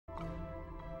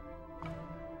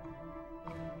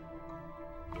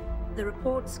The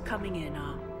reports coming in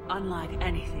are unlike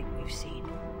anything we've seen.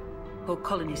 Whole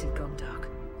colonies have gone dark.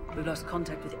 We've lost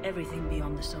contact with everything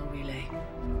beyond the Sol Relay.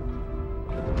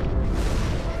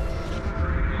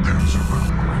 There's a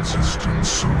realm of existence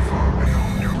so far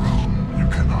beyond your own, you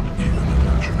cannot even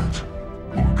imagine it.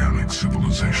 Organic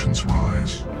civilizations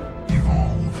rise,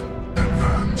 evolve,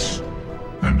 advance,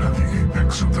 and at the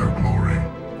apex of their glory,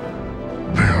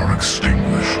 they are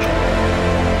extinguished.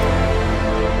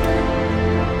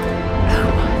 Oh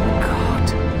my god.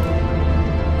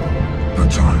 The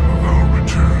time of our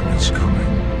return is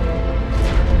coming.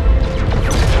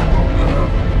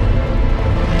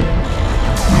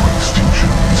 Your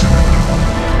extinction is inevitable.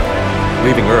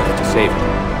 Leaving Earth to save it.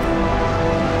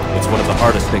 It's one of the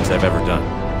hardest things I've ever done.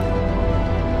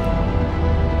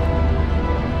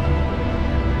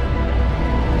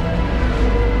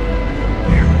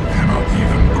 You cannot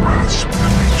even grasp the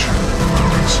nature of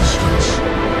our existence.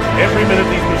 Every minute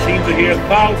these machines are here,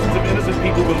 thousands of innocent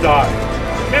people will die.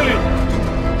 Millions!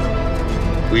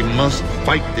 We must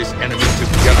fight this enemy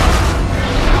together.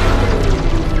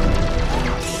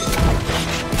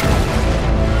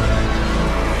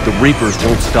 The Reapers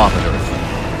won't stop at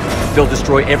Earth. They'll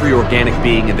destroy every organic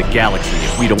being in the galaxy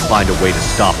if we don't find a way to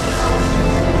stop them.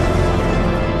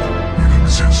 It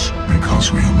exists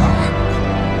because we allow it,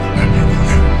 and you will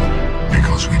end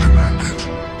because we demand it.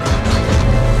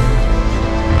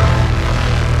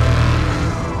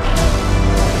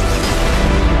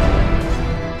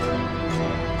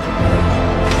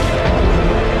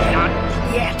 Not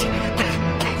yet.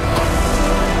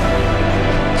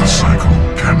 The cycle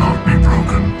cannot be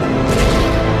broken.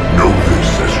 Know this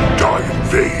as you die in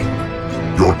vain.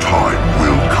 Your time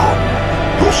will come.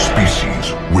 Your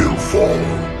species will fall.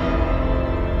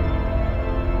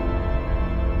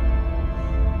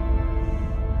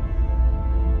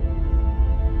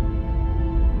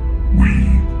 We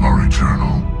are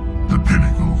eternal, the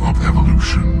pinnacle of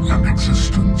evolution and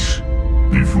existence.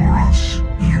 Before us,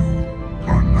 you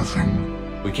are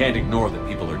nothing. We can't ignore that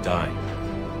people are dying.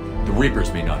 The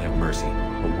Reapers may not have mercy,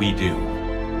 but we do.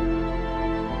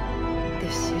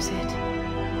 This is it,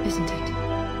 isn't it?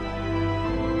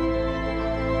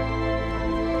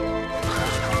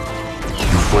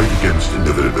 You fight against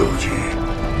inevitability.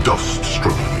 Dust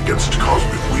struggling against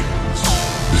cosmic winds.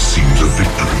 This seems a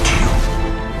victory to you.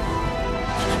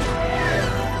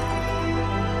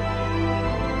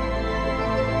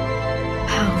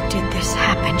 How did this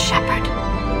happen, Shepard?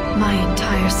 My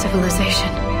entire civilization.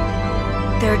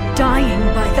 They're dying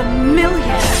by the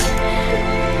millions.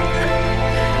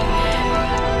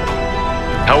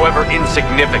 However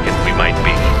insignificant we might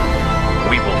be,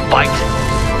 we will fight,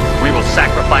 we will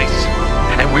sacrifice,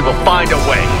 and we will find a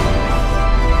way.